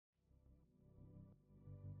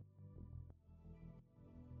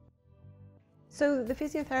So the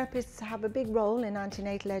physiotherapists have a big role in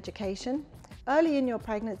antenatal education. Early in your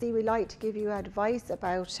pregnancy, we like to give you advice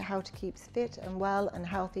about how to keep fit and well and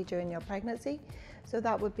healthy during your pregnancy. So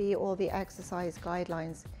that would be all the exercise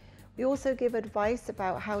guidelines. We also give advice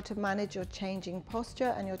about how to manage your changing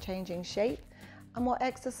posture and your changing shape, and what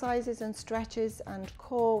exercises and stretches and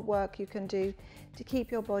core work you can do to keep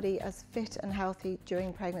your body as fit and healthy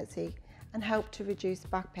during pregnancy and help to reduce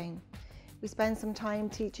back pain. We spend some time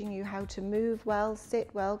teaching you how to move well, sit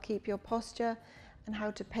well, keep your posture, and how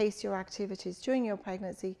to pace your activities during your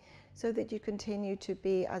pregnancy so that you continue to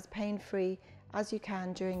be as pain-free as you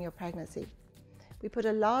can during your pregnancy. We put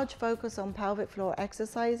a large focus on pelvic floor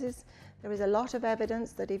exercises. There is a lot of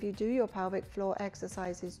evidence that if you do your pelvic floor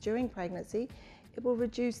exercises during pregnancy, it will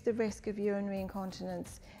reduce the risk of urinary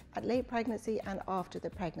incontinence at late pregnancy and after the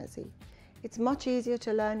pregnancy. It's much easier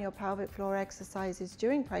to learn your pelvic floor exercises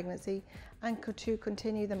during pregnancy and to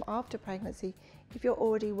continue them after pregnancy if you're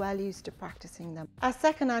already well used to practicing them. Our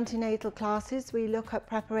second antenatal classes, we look at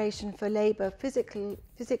preparation for labour physically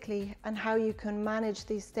and how you can manage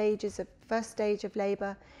these stages of first stage of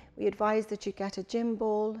labour. We advise that you get a gym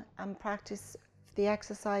ball and practice the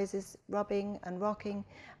exercises, rubbing and rocking,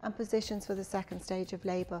 and positions for the second stage of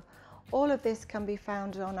labour. All of this can be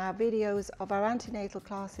found on our videos of our antenatal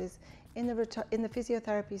classes in the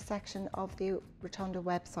physiotherapy section of the Rotunda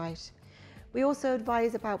website. We also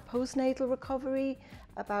advise about postnatal recovery,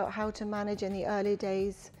 about how to manage in the early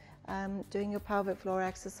days doing your pelvic floor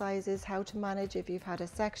exercises, how to manage if you've had a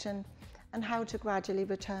section, and how to gradually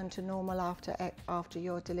return to normal after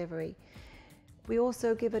your delivery. We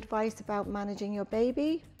also give advice about managing your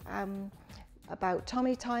baby, about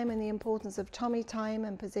tummy time and the importance of tummy time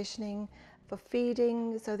and positioning for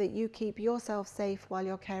feeding so that you keep yourself safe while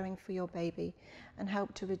you're caring for your baby, and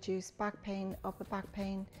help to reduce back pain, upper back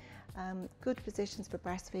pain, good positions for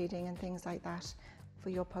breastfeeding and things like that for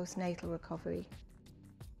your postnatal recovery.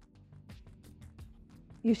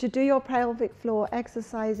 You should do your pelvic floor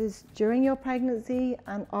exercises during your pregnancy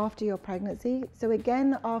and after your pregnancy. So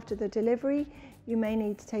again, after the delivery, you may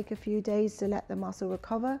need to take a few days to let the muscle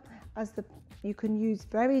recover, as you can use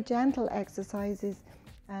very gentle exercises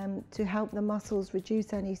to help the muscles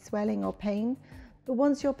reduce any swelling or pain. But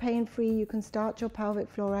once you're pain-free, you can start your pelvic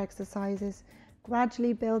floor exercises,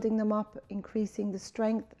 gradually building them up, increasing the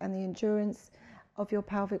strength and the endurance of your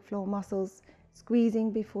pelvic floor muscles, squeezing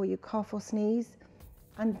before you cough or sneeze,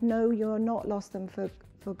 and know you're not lost them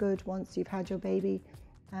for good once you've had your baby.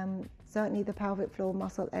 Certainly the pelvic floor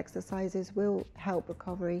muscle exercises will help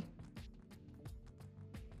recovery.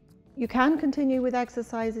 You can continue with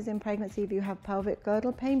exercises in pregnancy if you have pelvic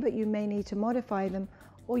girdle pain, but you may need to modify them,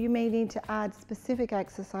 or you may need to add specific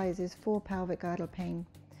exercises for pelvic girdle pain.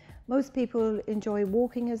 Most people enjoy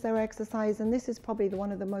walking as their exercise, and this is probably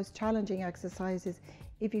one of the most challenging exercises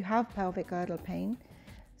if you have pelvic girdle pain.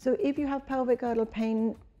 So if you have pelvic girdle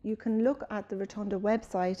pain, you can look at the Rotunda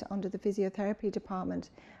website under the physiotherapy department,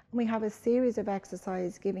 and we have a series of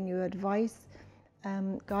exercises giving you advice,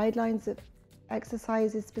 guidelines of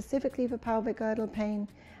exercises specifically for pelvic girdle pain,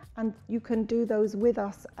 and you can do those with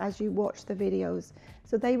us as you watch the videos.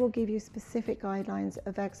 So they will give you specific guidelines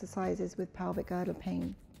of exercises with pelvic girdle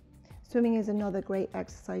pain. Swimming is another great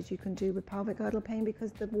exercise you can do with pelvic girdle pain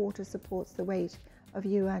because the water supports the weight of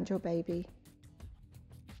you and your baby.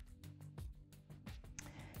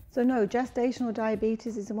 So no, gestational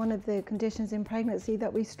diabetes is one of the conditions in pregnancy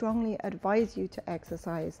that we strongly advise you to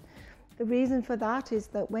exercise. The reason for that is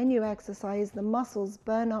that when you exercise, the muscles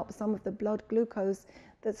burn up some of the blood glucose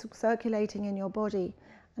that's circulating in your body,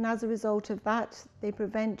 and as a result of that, they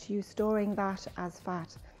prevent you storing that as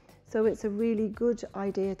fat. So it's a really good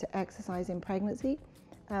idea to exercise in pregnancy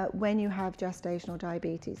when you have gestational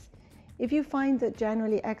diabetes. If you find that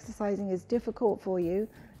generally exercising is difficult for you,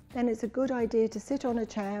 then it's a good idea to sit on a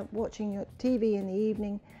chair watching your TV in the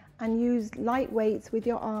evening and use light weights with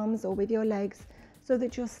your arms or with your legs so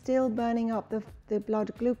that you're still burning up the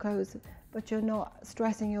blood glucose, but you're not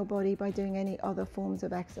stressing your body by doing any other forms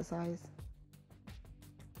of exercise.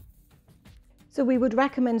 So we would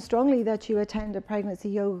recommend strongly that you attend a pregnancy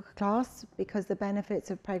yoga class, because the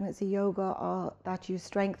benefits of pregnancy yoga are that you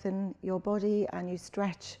strengthen your body and you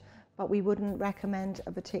stretch, but we wouldn't recommend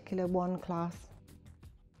a particular one class.